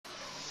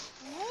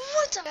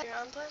What's up here?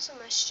 I'm playing some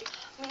SG.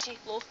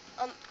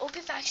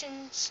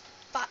 Opfactions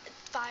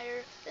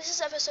Fire. This is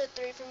episode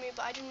 3 for me,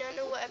 but I do not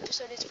know what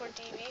episode it's for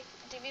DV.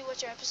 DV,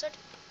 what's your episode?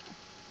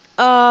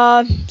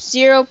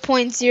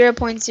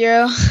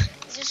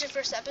 0.0.0. Is this your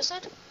first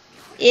episode?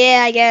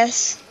 Yeah, I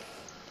guess.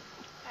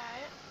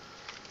 Alright.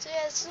 So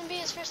yeah, this is gonna be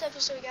his first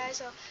episode, guys.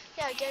 So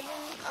yeah, get him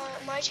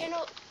my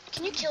channel.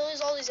 Can you kill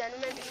all these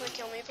endermen before you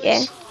kill me, please?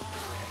 Yeah.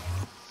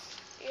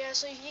 Yeah,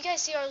 so you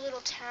guys see our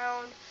little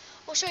town.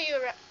 We'll show you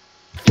around.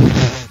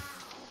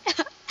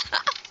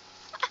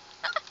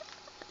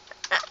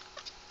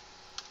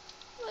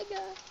 Oh my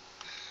god.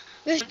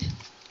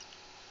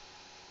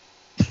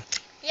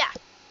 Yeah.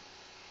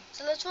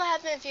 So that's what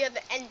happens if you have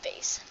an end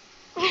base.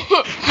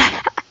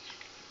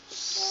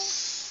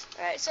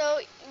 Alright, so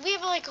we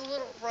have like a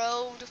little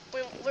road.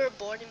 We're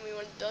bored and we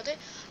want to build it.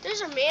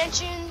 There's a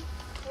mansion.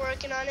 We're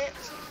working on it.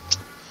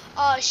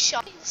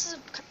 Shop. This is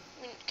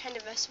kind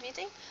of recipe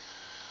thing.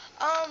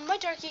 My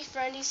darky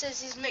friend, he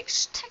says he's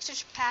mixed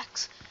texture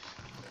packs.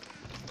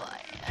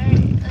 But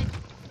like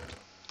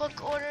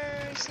book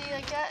order, see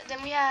like that.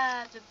 Then we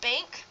have the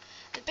bank.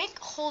 The bank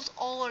holds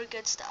all our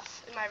good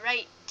stuff. Am I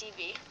right,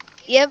 DV?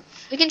 Yep,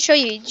 we can show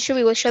you. Should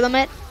we show them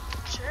it?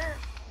 Sure.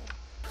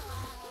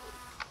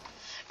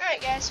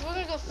 Alright guys, so we're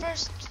gonna go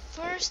first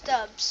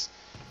dubs.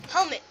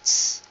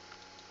 Helmets.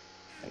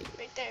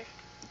 Right there.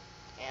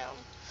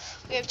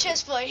 We have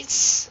chest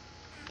plates.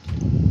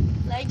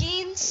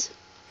 Leggings.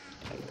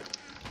 We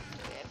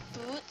have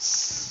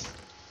boots.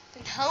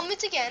 Then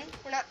helmets again.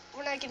 We're not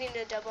getting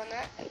a dub on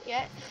that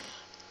yet.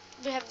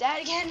 We have that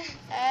again.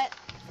 That.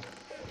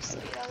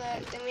 All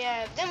that.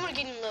 Then we're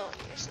getting low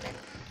here. So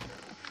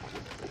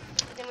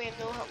then we have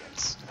no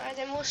helmets. Alright,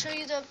 then we'll show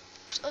you the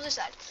other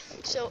side.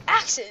 So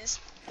axes.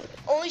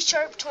 Only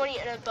sharp 20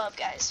 and above,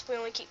 guys. We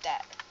only keep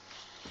that.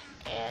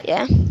 And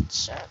Yeah.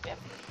 Sharp, yep.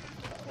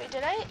 Wait,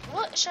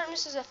 what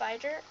sharpness is a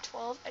fighter?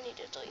 12. I need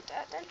to delete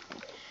that then.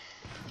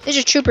 There's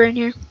a trooper in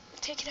here.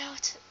 Take it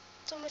out.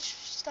 So much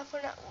stuff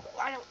we're not.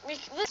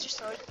 Let's just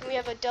throw it. We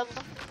have a double.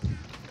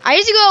 I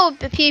used to go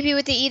PvP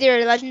with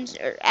either Legends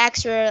or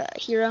Axe or a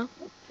hero.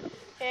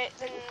 Okay,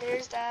 then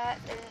there's that.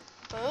 Then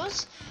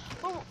bows.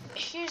 Oh,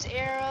 here's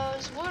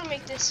arrows. We're gonna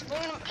make this.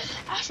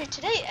 Actually,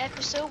 today's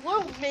episode,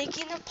 we're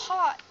making a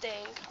pot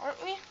thing,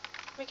 aren't we?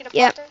 Making a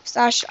pot thing?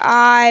 Slash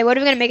I. What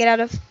are we gonna make it out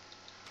of?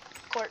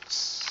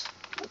 Quartz.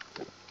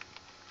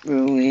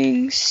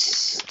 Brewing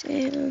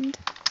stand.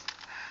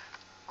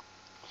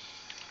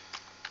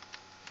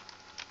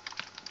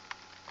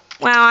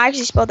 Wow, I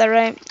actually spelled that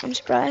right. I'm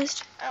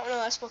surprised. I don't know.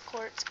 I spelled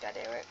quartz. God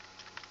damn it.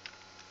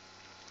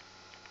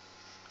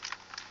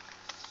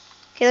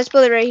 Okay, let's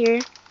build it right here.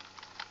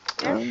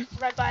 Yeah,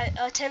 right by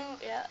 10.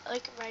 Yeah,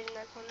 like right in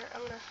that corner.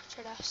 I'm gonna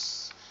try to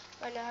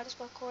find out how to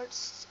spell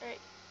quartz. All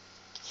right.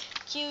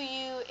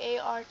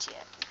 Q-U-A-R-T-Z.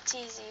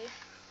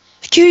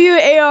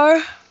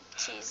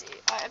 Q-U-A-R-T-Z.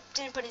 I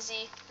didn't put a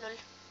Z. Lol.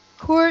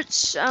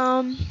 Quartz,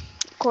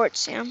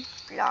 quartz, yeah.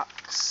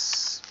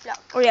 Blocks.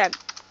 Block. Oh, yeah.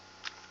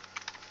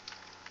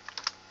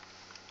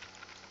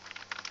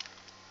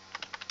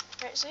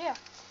 Alright, so yeah.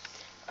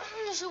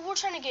 So we're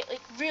trying to get like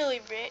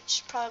really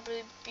rich.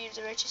 Probably be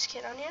the richest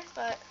kid on here,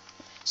 but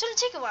it's gonna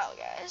take a while,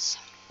 guys.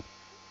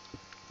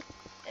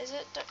 Is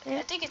it? Yeah.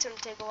 I think it's gonna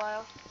take a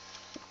while.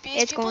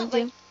 Because It's people, going to.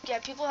 like, yeah,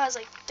 people has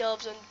like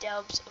dubs on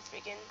dubs of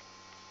freaking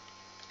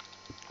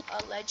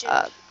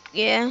legend.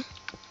 Yeah.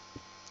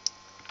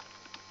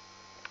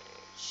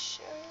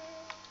 Sure.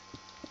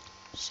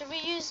 Should we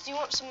use? Do you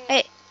want some?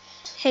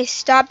 Hey,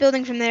 stop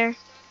building from there.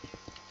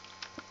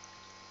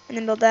 And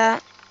then build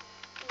that.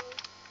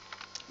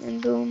 And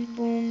boom,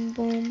 boom,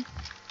 boom.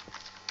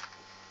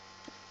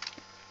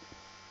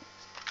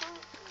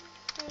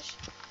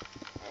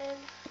 And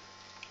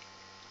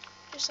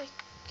just like.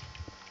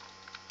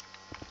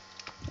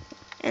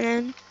 And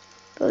then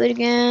build it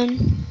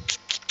again.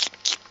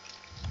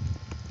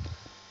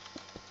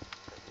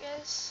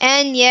 Yes.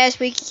 And yes,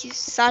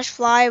 slash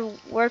fly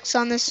works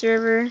on the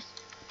server.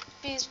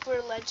 Because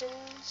we're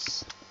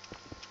legends.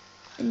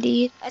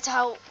 Indeed. That's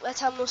how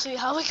mostly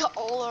how we got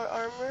all our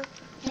armor.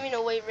 Giving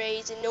away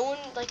raids, and no one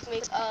like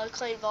makes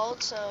claim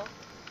vault. So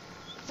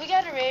if we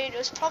got a raid, it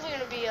was probably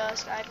gonna be a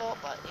sky vault,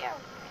 but yeah.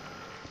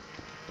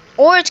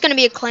 Or it's gonna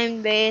be a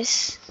claimed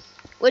base,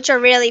 which are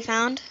rarely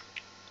found.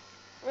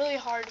 Really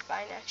hard to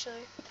find,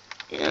 actually.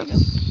 Yeah.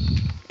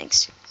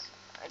 Thanks.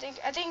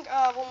 I think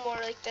one more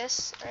like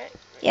this, right?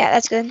 Yeah,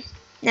 that's good.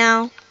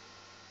 Now.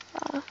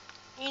 You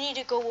need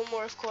to go one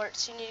more of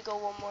quartz. Yeah.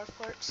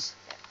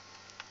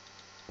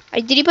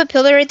 Did you put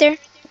pillar right there?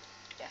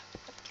 Yeah.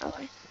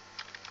 Okay.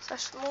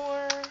 Slash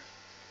more. Yeah,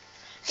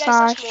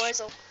 Slash. slash more is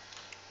a.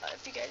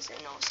 If you guys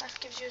didn't know, slash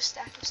gives you a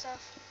stack of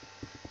stuff.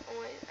 Oh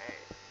wait,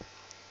 alright.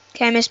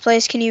 Okay, I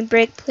misplaced. Can you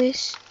break,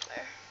 please?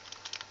 Where?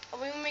 Are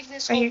we making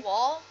this Right whole here.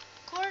 wall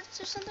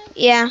quartz or something?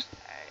 Yeah. Alright.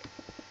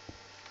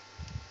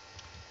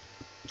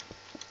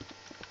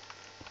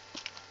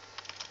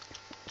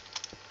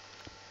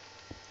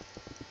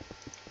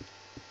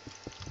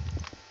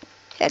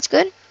 That's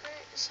good.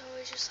 Alright, so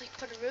we just like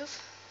put a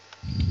roof.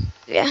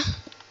 Yeah.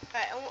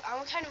 Alright,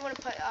 I kind of want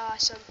to put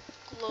some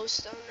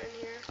glowstone in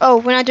here. Oh,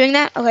 we're not doing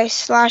that? Okay,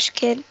 slash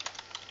kid.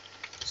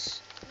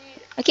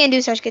 I can't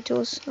do slash kid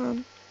tools.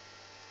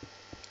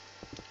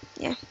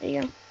 Yeah, there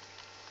you go.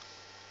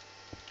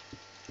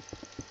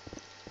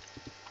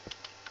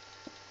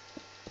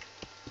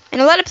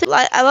 And a lot of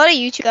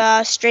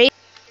YouTube straight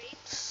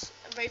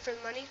Right for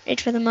the money.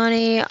 rage for the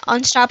money,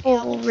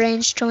 unstoppable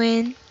range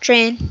train.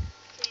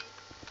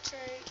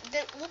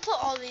 Then we'll put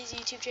all these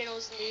YouTube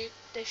channels in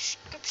the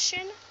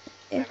description.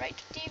 Yeah. Am I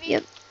right, DV?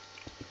 Yep.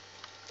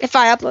 If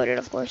I upload it,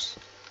 of course.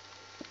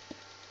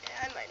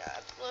 Yeah, I might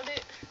not upload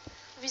it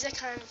because I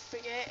kind of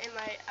forget, and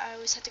I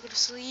always have to go to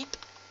sleep.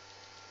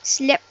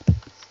 Slip.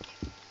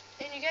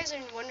 And you guys are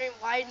wondering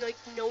why like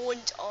no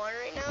one's on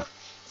right now.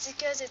 It's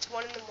because it's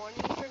 1 in the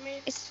morning for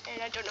me,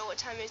 and I don't know what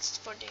time it's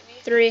for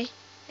DV. 3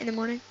 in the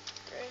morning.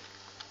 3.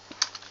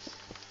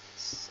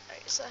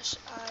 Alright, slash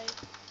I.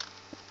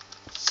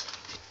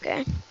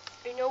 Okay.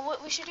 You know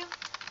what we should do?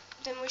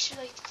 Then we should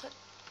like put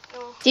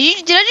no.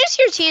 Did I just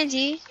hear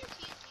TNT?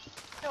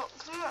 No,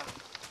 come on.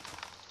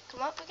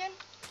 Come up again.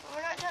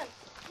 We're not done.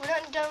 We're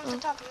not done with the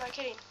top. I'm not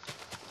kidding.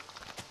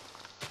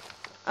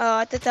 Oh,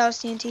 I thought that was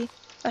TNT.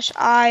 Slash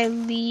I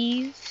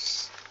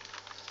leaves.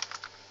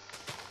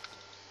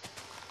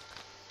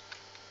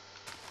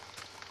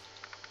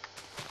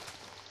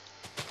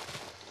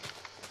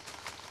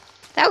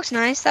 That looks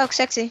nice. That looks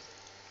sexy.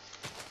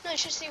 No, you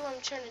should see what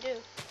I'm trying to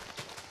do.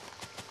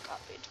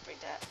 Copy to break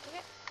that.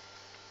 Okay.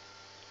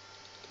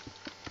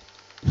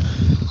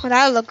 Oh,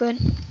 that would look good.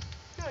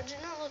 No,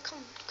 look,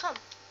 come.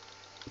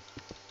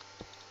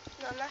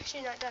 No, I'm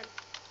actually not done.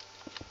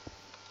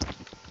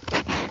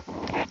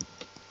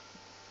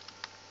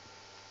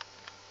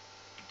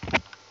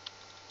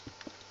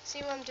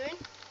 See what I'm doing?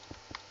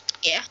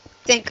 Yeah.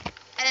 Think.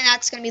 And then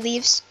that's gonna be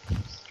leaves.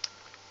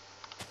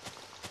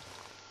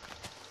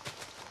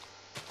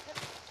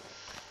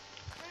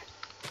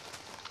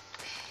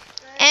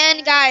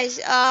 And guys,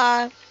 it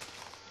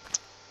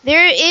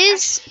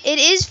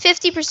is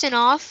 50%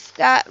 off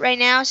right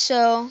now,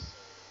 so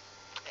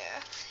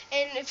yeah.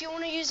 And if you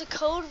want to use a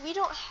code, we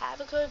don't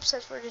have a code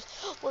since we're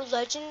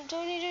legend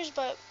donators,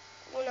 but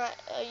we're not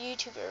a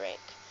YouTuber rank.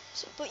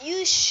 So, but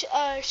use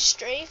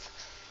strafe's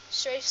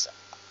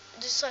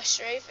just slash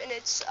strafe, and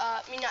it's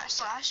not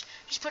slash.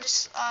 Just put a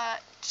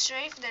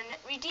strafe, then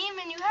redeem,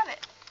 and you have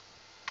it.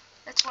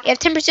 That's what. you have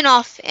 10%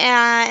 off,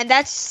 and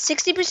that's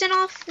 60%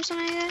 off or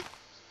something like that.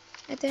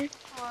 Right there.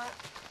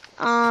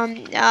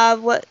 What?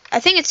 What? I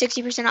think it's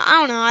 60%. I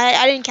don't know.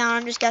 I didn't count.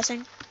 I'm just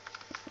guessing.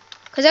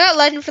 Cause I got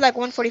legend for like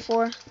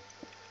 144.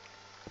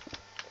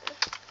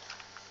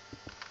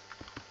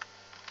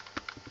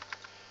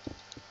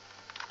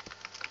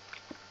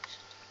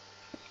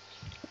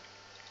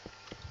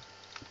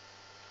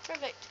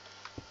 Perfect.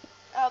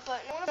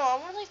 But no, I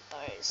want to leave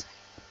bars.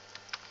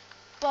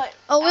 But.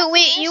 Oh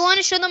wait. You want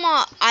to show them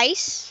all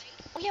ice?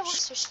 Oh yeah, we'll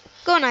switch.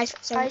 Go on ice.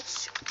 Sorry.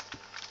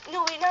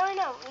 No, wait, no, right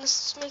now.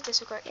 Let's make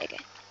this real quick. Okay.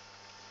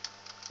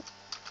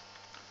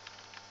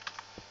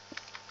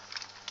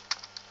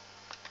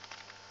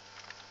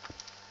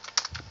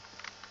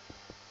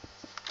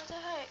 What the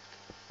heck?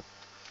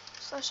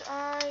 Slash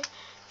I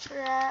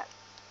trap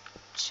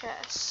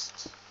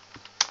chest.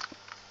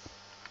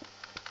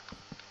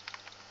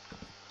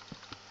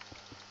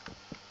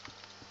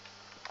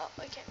 Oh,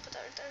 I can't put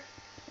that right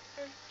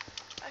there.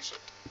 I should.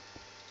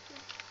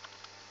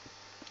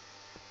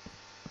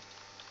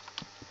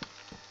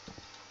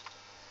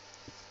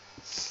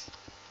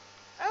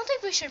 I don't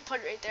think we should put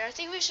it right there. I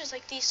think we should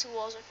like these 2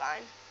 walls are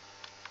fine.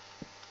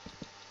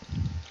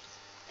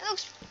 It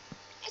looks.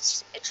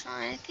 It's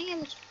fine. I think it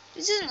looks.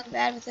 This doesn't look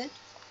bad with it.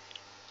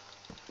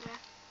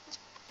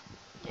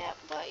 Yeah,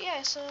 but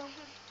yeah. So.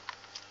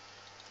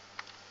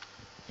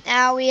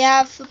 Now we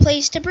have a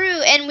place to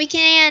brew, and we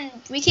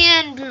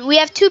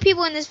have 2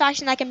 people in this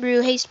faction that can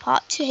brew haste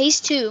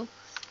 2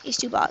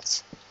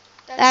 bots.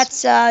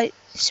 That's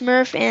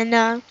Smurf and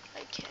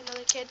like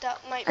another kid that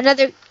might.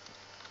 another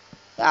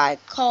guy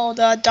called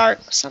Dark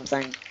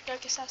something.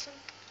 Dark Assassin.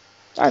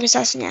 Dark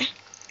Assassin, yeah.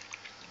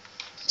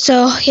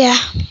 So yeah.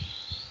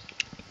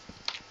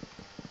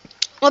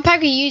 What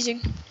pack are you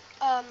using?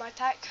 My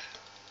pack.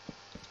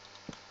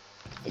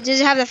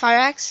 Does it have the fire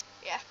axe?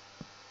 Yeah.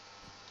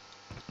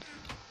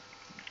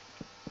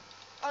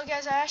 Oh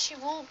guys, I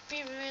actually will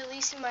be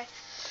releasing my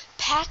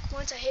pack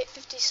once I hit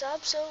 50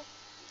 subs, so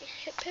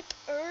hip hip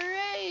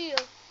hooray!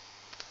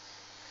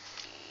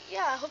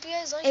 Yeah, I hope you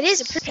guys like It this.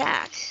 is a pretty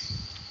pack.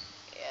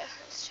 Yeah,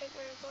 let's check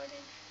my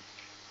recording.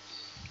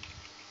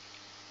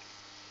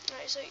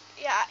 Alright, so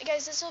yeah,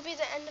 guys, this will be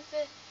the end of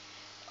it.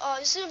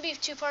 This is gonna be a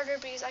 2-parter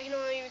because I can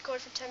only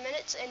record for 10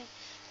 minutes, and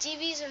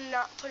DVs are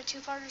not put a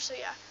 2-parter, so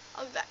yeah,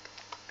 I'll be back.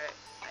 Alright.